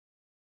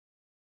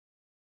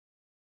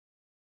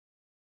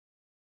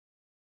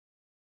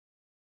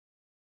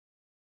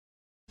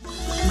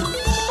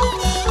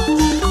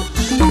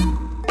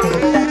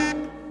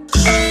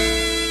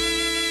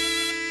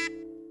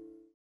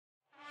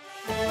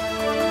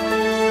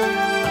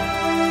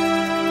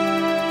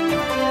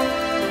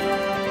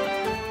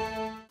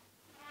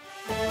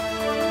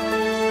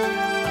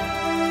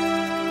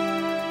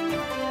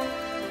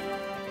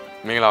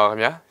င်္ဂလာပါ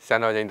ခင်ဗျာစံ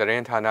တော်ချိန်သ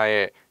တင်းဌာ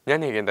နရဲ့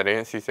ညနေခင်းသတင်း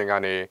အစီအစဉ်က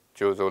နေ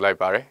ကြိုဆိုလိုက်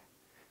ပါ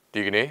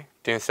ရစေဒီက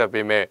နေ့တင်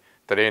ဆက်ပေးမယ့်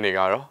သတင်းတွေ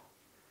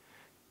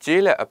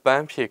ကတော့ကျေးလက်အပ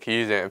န်းဖြေ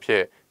ခီးစဉ်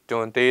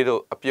အဖြစ်တွန်သေး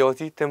တို့အပျော်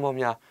စီးသင်္ဘော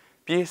များ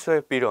ပြေး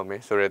ဆွဲပြီးတော့မ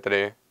ယ်ဆိုတဲ့သတ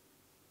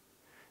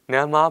င်းန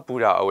မ်မာဘူ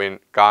ရာအဝင်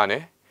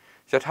ကားနဲ့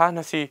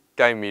ယထာနှစ်စီး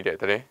တိုက်မိတဲ့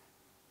သတ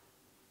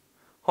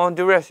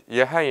င်းဟွန်ဒူရက်စ်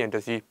ရဟတ်ယာဉ်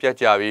တစ်စီးပြတ်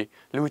ကျပြီး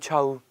လူ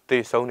6ဦး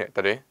သေဆုံးတဲ့သ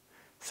တင်း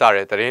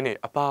စတဲ့သတင်းတွေ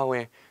အပါအ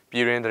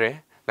ဝင်ပြည်တွင်းသတ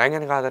င်းနိုင်ငံ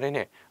တကာသတင်း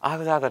နဲ့အား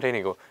ကစားသတ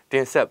င်းတွေကိုတ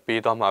င်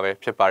ဆက်ပေးသွား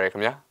မှာပဲဖြစ်ပါရ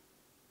ခင်ဗျာ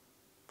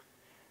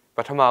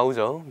ပထ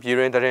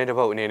မဦးဆုံးပြည်တွင်းသတင်းတစ်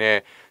ပုဒ်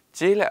အနေနဲ့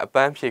ကျေးလက်အ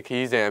ပန်း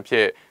ဖြေခီးစဉ်အဖြ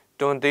စ်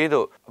တွန်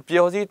သေးတို့အ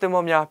ပျော်စီးသင်္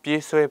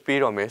ဘောများပြေးဆွဲ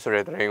ပေးတော့မယ်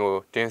ဆိုတဲ့သတင်းကို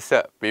တင်ဆ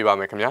က်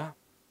ပေးပါမယ်ခင်ဗျာ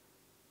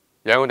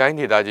ရန်ကုန်တို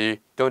င်းဒေသကြီး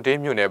တွန်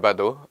တေးမြို့နယ်ဘက်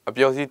သို့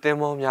အပျော်စီးသ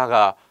င်္ဘောများ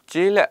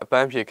ကကျေးလက်အပ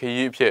န်းဖြေ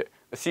ခီးအဖြစ်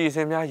အစီအ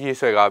စဉ်များရေး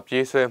ဆွဲက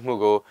ပြေးဆွဲမှု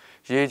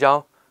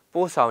ကိုရေချောင်း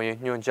ပို့ဆောင်ရေး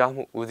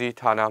ညွှန်ကြားမှုဦး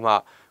စီးဌာနမှ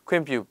ခွ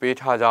င့်ပြု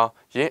ပေးထားကြော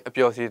င်းရင်းအ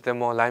ပျော်စီသ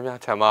င်္ဘောလိုင်းများ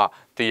ထံမှ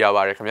သိ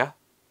ရပါရခင်ဗျာ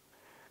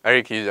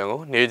အဲ့ဒီခီးစဉ်ကို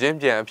နေချ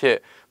င်းပြန်အဖြစ်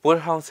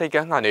ဗိုလ်ထောင်စိတ်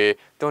ကန်း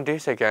ကနေတွန်တေး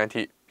စိတ်ကန်း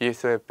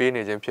အထိပြေးဆွဲ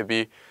ပေးနေခြင်းဖြစ်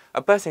ပြီး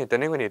အပတ်စဉ်တ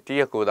နင်္ဂနွေ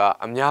တရက်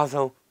ကိုသာအများ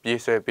ဆုံးပြေး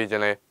ဆွဲပေးခြ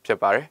င်းလ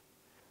ည်းဖြစ်ပါတယ်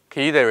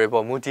ခီးသည်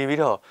တွေပေါ်မူတည်ပြီး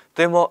တော့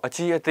သင်္ဘောအ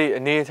ကြီးအသေး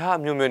အနေအ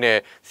ထားအမျိုးမျိုး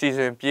နဲ့စီစ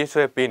ဉ်ပြေး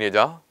ဆွဲပေးနေ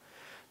ကြော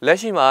င်းလက်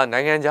ရှိမှာ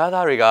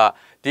နိုင်ငံသားတွေက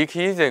ဒီ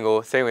ခီးစဉ်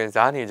ကိုစိတ်ဝင်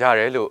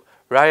စားနေကြတယ်လို့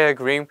Royal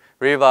Green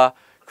River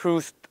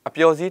Cruise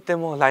အပျော်စီးသ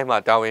င်္ဘောလိုင်း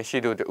မှာတာဝန်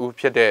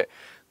ရှိသူတူဖြစ်တဲ့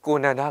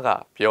ကိုနန္ဒက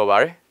ပြောပါ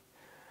တယ်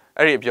။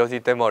အဲ့ဒီအပျော်စီး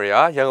သင်္ဘောတွေ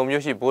ကရန်ကုန်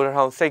မြို့ရှိ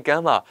ဗိုလ်ထောင်စိတ်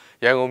ကမ်း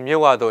မှာရန်ကုန်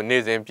မြို့ဝသို့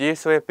နေ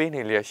စဉ်ပြေးဆွဲ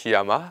ပေးနေလျက်ရှိ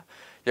ရမှာ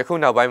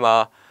ယခုနောက်ပိုင်း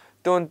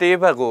မှာတွန်သေး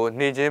ဘက်ကို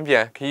နေချ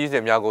င်းပြန်ခီး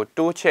စဉ်များကို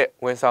တိုးချက်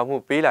ဝန်ဆောင်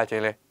မှုပေးလာခြ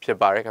င်းလ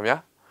ည်းဖြစ်ပါရခင်ဗျာ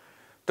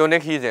။တွန်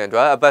တဲ့ခီးစဉ်အတွ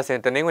က်အပတ်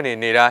စဉ်တနင်္ဂနွေ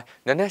နေ့တို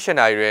င်းနနက်၈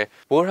 နာရီတွင်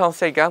ဗိုလ်ထောင်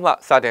စိတ်ကမ်းမှ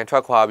စတင်ထွ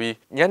က်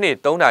ခွာပြီးညနေ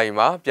3 နာရီ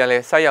မှာပြန်လ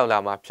ည်ဆိုက်ရောက်လာ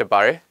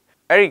မှာဖြစ်ပါတယ်။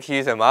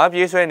အဲ့ဒီခီးစဉ်မှာ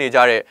ပြေး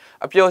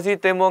ဆွဲနေကြတဲ့အပျော်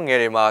စီးသင်္ဘော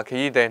ငယ်တွေ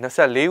မှာခီးသည်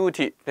24ဦး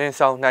အထိတင်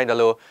ဆောင်နိုင်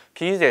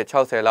တယ်လို့ခီးသည်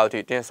60လောက်အထိ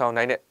တင်ဆောင်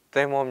နိုင်တဲ့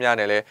သင်္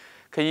ဘောများနဲ့လည်း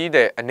ခီးသ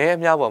ည်အနည်းအ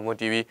များပေါ်မူ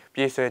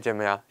တည်ပြီးပြေးဆွဲခြ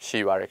င်းများရှိ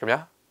ပါရခင်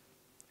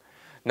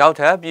ဗျာနောက်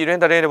ထပ်ပြည်တွင်း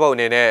သတင်းတစ်ပုဒ်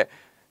အနေနဲ့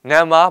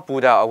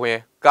နမ်မာဘူဒါအ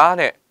ဝင်ကား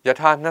နဲ့ယ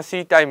ထာနှစ်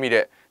စီးတိုက်မိ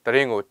တဲ့သ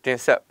တင်းကိုတင်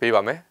ဆက်ပေး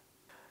ပါ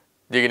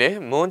မယ်ဒီက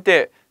နေ့မွန်း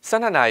တက်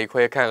12 နာရီ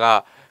ခွဲခန့်က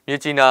မြစ်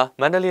ကြီး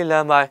နားမန္တလေး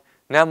လမ်းပိုင်း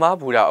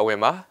နမ်မာဘူဒါအ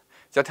ဝင်မှာ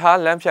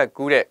ယထာလ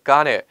မ်းဖြတ်ကူး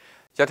တဲ့ကား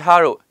နဲ့ယ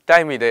ထာတို့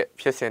တိုက်မိတဲ့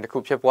ဖြစ်စဉ်တစ်ခု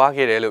ဖြစ်ပွား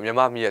ခဲ့တယ်လို့မြန်မာ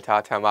မြစ်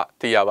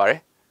ယထာထံမှသိရပါတယ်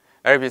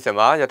။အဲဒီဖြစ်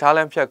စဉ်မှာယထာလ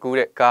မ်းဖြတ်ကူး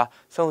တဲ့ကား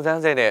စုံစ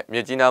မ်းစဲနဲ့မြ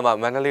စ်ကြီးနားမှာ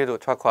မန္တ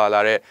လေးတို့ထွက်ခွာ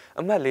လာတဲ့အ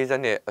မှတ်40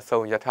နဲ့အ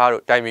စုံယထာတို့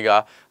တိုက်မိက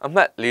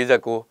အမှတ်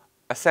49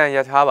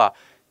အစံယထာပါ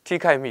ထိ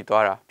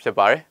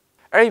ခိုက်မိသွားတာဖြစ်ပါတယ်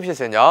။အဲဒီဖြစ်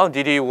စဉ်ကြောင့်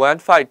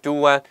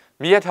DD1521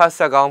 မြစ်ယထာဆ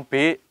က်ကောင်း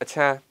ဘေးအချ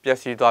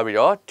မ်းပျက်စီးသွားပြီး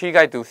တော့ထိ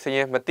ခိုက်သူစည်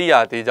ရင်မသိ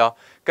ရသေးကြော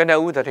င်းက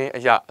နဦးသတင်း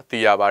အရသိ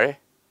ရပါတယ်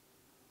။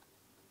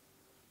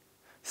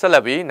ဆက်လ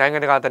က်ပြီး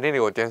နိုင်ငံတကာသတ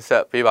င်းတွေကိုတင်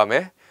ဆက်ပေးပါ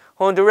မယ်။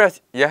 Honduras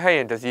ရဟတ်ယာ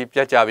ဉ်တစ်စီးပြ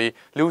တ်ကျပြီး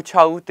လူ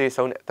6ဦးသေ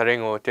ဆုံးတဲ့သတင်း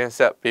ကိုတင်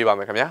ဆက်ပေးပါ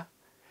မယ်ခင်ဗျာ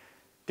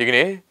။ဒီ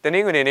ကနေ့တန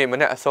င်္ဂနွေနေ့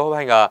မနက်အစော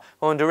ပိုင်းက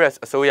Honduras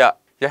အစိုးရ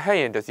ရဟတ်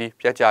ယာဉ်တစ်စီး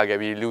ပြတ်ကျ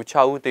ခဲ့ပြီးလူ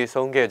6ဦးသေ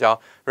ဆုံးခဲ့ကြောင်း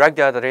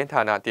Reuters သတ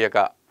င်းဌာနတရက်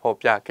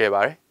ကဖော်ပြခဲ့ပါ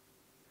တယ်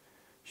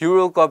။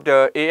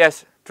 Eurocopter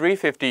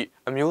AS350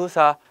 အမျိုး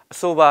အစား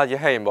အဆိုပါ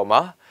ရဟတ်ယာဉ်ပေါ်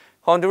မှာ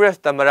Honduras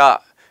သမ္မတ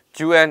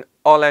Juan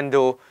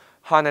Orlando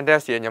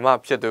Hernandez ရဲ့ညီမ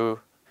ဖြစ်သူ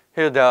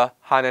Hilda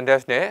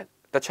Hernandez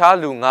နဲ့တခြား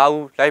လူ9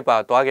ဦး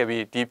လိုက်ပါသွားခဲ့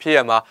ပြီးဒီဖြစ်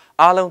ရမှာ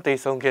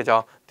အားလုံးသေဆုံးခဲ့ကြော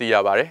င်းသိရ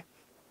ပါတယ်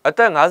။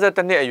အသက်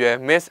52နှစ်အရွယ်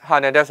Miss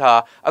Hernandez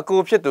ဟာ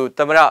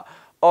အကူဖြစ်သူသမ္မတ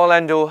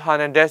Orlando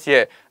Hernandez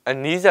ရဲ့အ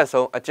နီးစပ်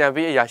ဆုံးအကြံ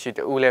ပေးအရာရှိတ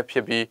ဦးလည်းဖြ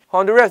စ်ပြီး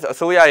Honduras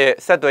အစိုးရ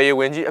ရဲ့ဆက်သွယ်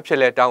ရေးဝန်ကြီး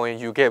အဖြစ်လည်းတာဝန်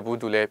ယူခဲ့ဘူး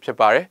သူလည်းဖြစ်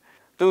ပါတယ်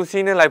။သူ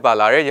စီးနှင်း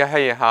လိုက်ပါလာတဲ့ရဟ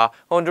တ်ယာဉ်ဟာ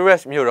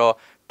Honduras မြို့တော်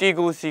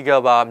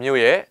Tegucigalpa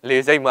မြို့ရဲ့လေ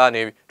ဆိပ်မှနေ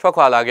ထွက်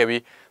ခွာလာခဲ့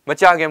ပြီး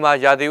မကြာခင်မှာ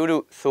ရာသီ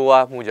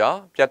ဥတုဆိုးဝါးမှုကြောင့်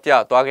ပြတ်ကျ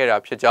သွား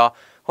ခဲ့တာဖြစ်ကြောင်း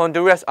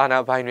Honduras အာ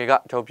ဏာပိုင်တွေ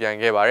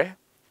ကထုတ်ပြန်ခဲ့ပါတယ်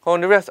။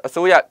 Honduras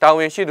အစိုးရတာ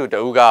ဝန်ရှိသူ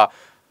တဦးက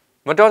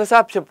မတော်တ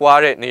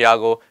ဆဖြစ်ပွားတဲ့နေရာ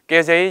ကိုက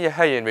ယ်ဆယ်ရေးရဟ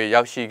တ်ယာဉ်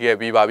တွေရောက်ရှိခဲ့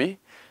ပြီးပါပြီ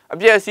။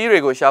အပျက်အစီးတွေ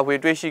ကိုရှာ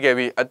ဖွေတွေ့ရှိ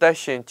ခဲ့ပြီးအ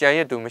သက်ရှင်ကျန်ရ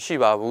စ်သူမရှိ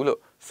ပါ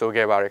ဘူးလို့ဆို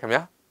ခဲ့ပါတယ်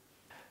ခင်ဗျာ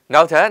။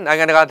နောက်ထပ်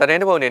နိုင်ငံတကာသတ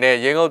င်းတစ်ပုဒ်အနေနဲ့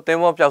ရေငုပ်သင်္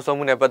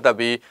ဘောပျောက်ဆုံးမှုနဲ့ပတ်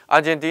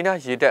သက်ပြီးအာဂျင်တီး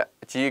နားရေတပ်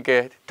အကြီးအ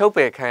ကဲထုတ်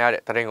ပယ်ခံရ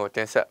တဲ့သတင်းကိုတ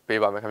င်ဆက်ပေး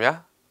ပါမယ်ခင်ဗျာ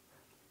။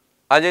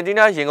အာဂျင်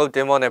တီးနားရေငုပ်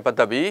သင်္ဘောနဲ့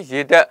ပတ်သက်ပြီး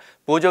ရေ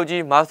တပ်ဗိုလ်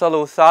ချုပ်ကြီးမာဆယ်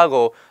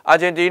လိုဆာကိုအာ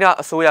ဂျင်တီးနား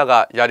အစိုးရ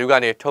ကယာတူက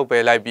နေထုတ်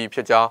ပယ်လိုက်ပြီးဖြ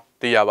စ်ကြော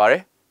င်းသိရပါ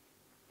တယ်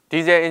။ဒီ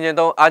ဇယ်အင်ဂျင်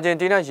သုံးအာဂျင်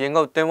တီးနားရေ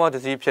ငုပ်သင်္ဘောတ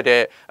စ်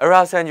စီးဖြစ်တဲ့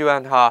အရာဆန်ဂျူအ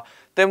န်ဟာ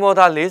သင်္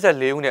ဘောသား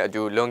44ဦးနဲ့အ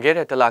တူလွန်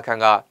ခဲ့တဲ့တလခန့်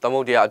ကသမု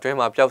ဒ္ဒရာအတွ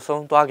င်းမှာပျောက်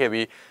ဆုံးသွား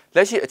ခဲ့ပြီးလ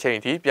က်ရှိအ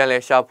ချိန်ထိပြန်လ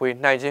ည်ရှာဖွေ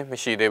နိုင်ခြင်း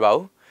မရှိ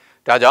သေးပါဘူး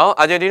။ဒါကြော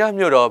င့်အာဂျင်တီး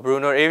နားမြို့တော်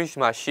ဘရူနိုအေးဗစ်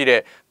မှာရှိ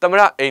တဲ့သမ္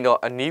မတအိမ်တော်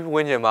အနီး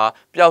ဝန်းကျင်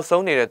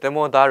မှာပျောက်ဆုံးနေတဲ့သင်္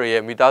ဘောသား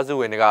တွေရဲ့မိ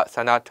သားစုဝင်တွေက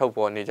ဆန္ဒထုတ်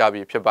ဖော်နေကြ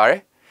ပြီဖြစ်ပါတယ်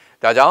။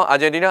ဒါကြော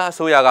င့်အာဂျင်တီးနားအ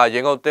စိုးရက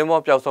ရေငုပ်သင်္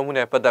ဘောပျောက်ဆုံးမှု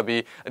နဲ့ပတ်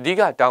သက်ပြီးအဓိ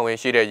ကတာဝန်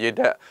ရှိတဲ့ရေ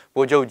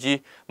တပ်ဗိုလ်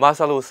ချုပ်ကြီးမာဆ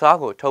ယ်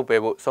လိုဆာကိုထုတ်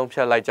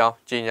ပယ်ဖို့ဆုံးဖြတ်လိုက်ကြော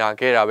င်းကြေညာ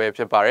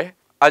ခဲ့တာပဲဖြစ်ပါတယ်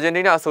။အာဂျင်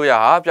တီးနားအစိုးရ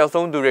ဟာပျောက်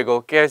ဆုံးသူတွေကို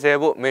ကယ်ဆယ်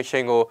ဖို့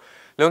မစ်ရှင်ကို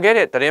လွန်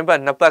ခဲ့တဲ့သတင်းပတ်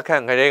2ပတ်ခ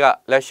န့်ကတည်း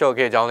ကလက်လျှော့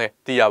ခဲ့ကြောင်းလည်း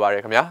သိရပါတ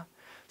ယ်ခင်ဗျာ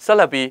။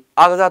ဆက်လက်ပြီး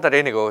အားကစားသ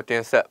တင်းတွေကို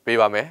တင်ဆက်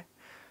ပေးပါမယ်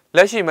။ လ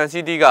က်ရှိ Man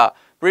City က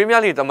Premier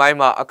League သမိုင်း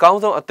မှာအကောင်း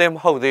ဆုံးအသင်းမ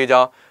ဟုတ်သေး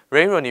ကြောင်း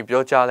Wayne Rooney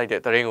ပြောကြားလိုက်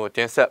တဲ့သတင်းကိုတ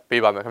င်ဆက်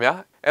ပေးပါမယ်ခင်ဗျာ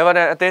။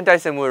 Everton အသင်းတို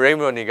က်စစ်မှု Wayne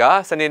Rooney က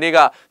စနေနေ့က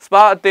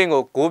Spurs အသင်း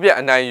ကို9 ပြတ်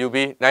အနိုင်ယူ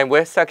ပြီးနိုင်ပွဲ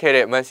ဆက်ခဲ့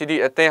တဲ့ Man City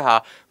အသင်းဟာ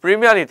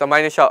Premier League သမို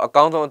င်းတစ်လျှောက်အ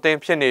ကောင်းဆုံးအသင်း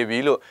ဖြစ်နေပြီ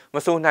လို့မ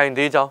ဆိုနိုင်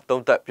သေးကြောင်း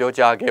သုံးသပ်ပြော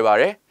ကြားခဲ့ပါ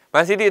တယ်။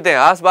 Man City အသင်း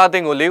ဟာ Spurs အသ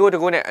င်းကို4 ဂိုး 1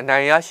 ဂိုးနဲ့အနို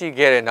င်ရရှိ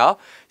ခဲ့တဲ့နောက်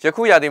ယ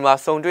ခုရာသီမှာ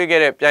ဆုံတွေ့ခဲ့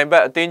တဲ့ပြိုင်ဘ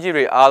က်အသင်းကြီး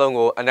တွေအားလုံး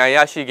ကိုအနိုင်ရ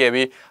ရှိခဲ့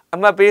ပြီးအ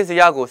မှတ်ပေးဇ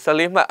ယားကို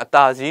14 မှတ်အ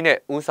သာစီးနဲ့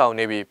ဦးဆောင်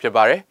နေပြီဖြစ်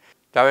ပါတယ်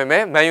။ဒါပေ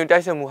မဲ့ Man U တို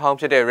က်စစ်မှုဟောင်း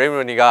ဖြစ်တဲ့ Wayne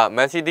Rooney က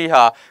Man City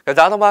ဟာက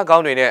စားသမားကော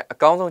င်းတွေနဲ့အ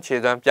ကောင်းဆုံးခြေ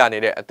စွမ်းပြနေ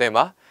တဲ့အသင်း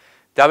ပါ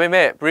။ဒါပေ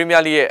မဲ့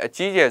Premier League ရဲ့အ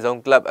ကြီးကျယ်ဆုံး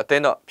club အသ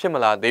င်းတော့ဖြစ်မ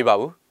လာသေးပါ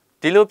ဘူး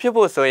။ဒီလိုဖြစ်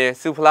ဖို့ဆိုရင်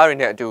စူဖလားတွေ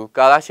နဲ့အတူ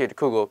ကာလရှည်တစ်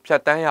ခုကိုဖြ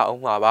တ်တန်းရအော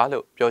င်မှာပါ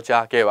လို့ပြော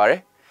ကြားခဲ့ပါတ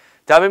ယ်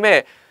။ဒါပေမဲ့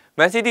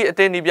Man City အသ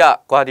င်းဒီပြ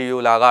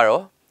Guardiola က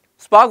တော့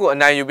Spurs ကိုအ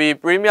နိုင်ယူပြီး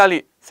Premier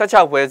League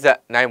 16 ပွဲဆက်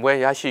နိုင်ပွဲ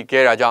ရရှိ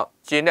ခဲ့တာကြောင့်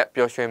ကျေနပ်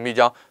ပျော်ရွှင်မိ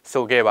ကြောင်း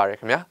ဆိုခဲ့ပါတယ်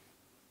ခင်ဗျာ။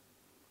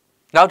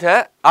နောက်ထပ်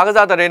အားက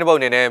စားသတင်းတစ်ပုဒ်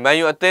အနေနဲ့ Man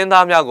U အသင်း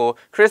သားများကို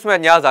Christmas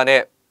ညစာ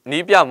နဲ့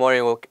နီးပြမော်ရ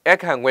င်ကိုအ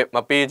ခန့်ခွင့်မ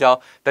ပေးကြောင်း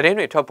သတင်း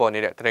တွေထွက်ပေါ်နေ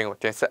တဲ့သတင်းကို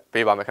တင်ဆက်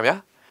ပေးပါမယ်ခင်ဗျာ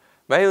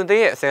။ Man U အသ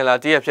င်းရဲ့အစဉ်လာ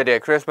တည့်ရဖြစ်တဲ့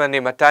Christmas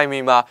နေ့မတိုင်မီ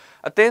မှာ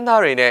အသင်း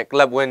သားတွေနဲ့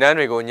club ဝန်ထမ်း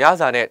တွေကိုည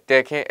စာနဲ့တဲ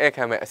ခင်းအခ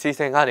န့်မဲ့အစီအ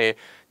စဉ်ကနေ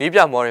နီးပြ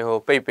မော်ရင်ကို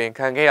ပိတ်ပင်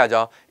ခံခဲ့ရ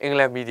ကြောင်းအင်္ဂ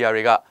လန်မီဒီယာ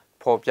တွေက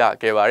ဖော်ပြ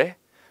ခဲ့ပါတယ်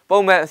။ပုံ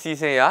မှန်အစီအ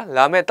စဉ်အရ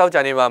လာမယ့်တောက်ကြ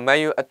နေမှာ Man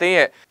U အသင်း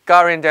ရဲ့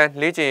Carrington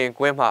လေ့ကျင့်ရေး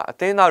ကွင်းမှာအ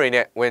သင်းသားတွေ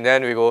နဲ့ဝန်ထ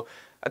မ်းတွေကို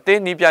အသ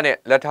င်းနီးပြနဲ့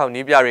လက်ထောက်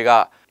နီးပြတွေက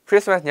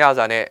Christmas ည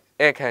စာနဲ့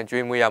အခန့်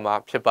ကျွေးမွေးရမှာ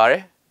ဖြစ်ပါတ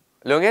ယ်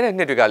။လွန်ခဲ့တဲ့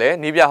နှစ်တွေကလည်း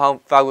နီးပြဟောင်း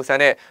Ferguson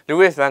နဲ့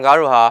Louis van Gaal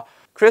တို့ဟာ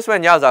Christmas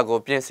ညစာကို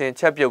ပြင်ဆင်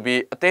ချက်ပြုတ်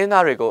ပြီးအသင်း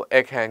သားတွေကို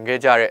အခန့်ခဲ့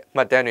ကြတဲ့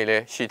မှတ်တမ်းတွေလ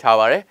ည်းရှိထား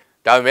ပါတယ်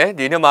။ဒါပေမဲ့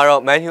ဒီနှစ်မှာ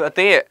တော့ Man U အသ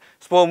င်းရဲ့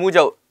စပိုမှု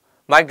ချုပ်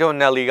Mike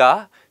Donnelly က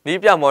နီး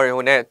ပြမော်ရင်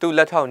ဟိုနဲ့သူ့လ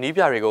က်ထောက်နီး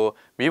ပြတွေကို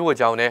မိဖို့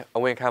ကြောင်းနဲ့အ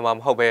ဝင်ခံမှာမ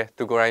ဟုတ်ပဲ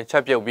သူကိုယ်တိုင်ချ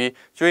က်ပြုတ်ပြီး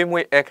ကျွေး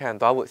မွေးအခန့်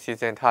သွားဖို့စီ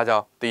စဉ်ထားကြော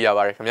င်းသိရ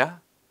ပါတယ်ခင်ဗျာ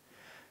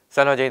။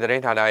စံတော်ချိန်သတ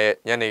င်းဌာနရဲ့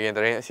ညနေခင်းသ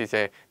တင်းအစီအစ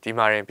ဉ်ဒီ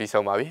မှာရင်ပြီး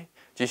ဆုံးပါပြီ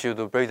။ကြည့်ရှု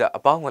သူပရိသတ်အ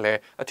ပေါင်းကလည်း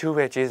အထူး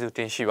ပဲကျေးဇူးတ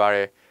င်ရှိပါတ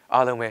ယ်။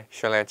အားလုံးပဲ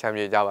ရှင်လန်းချမ်း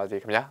မြေ့ကြပါစေ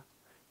ခင်ဗျာ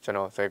။ကျွန်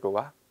တော်ဇေကို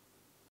ပါ။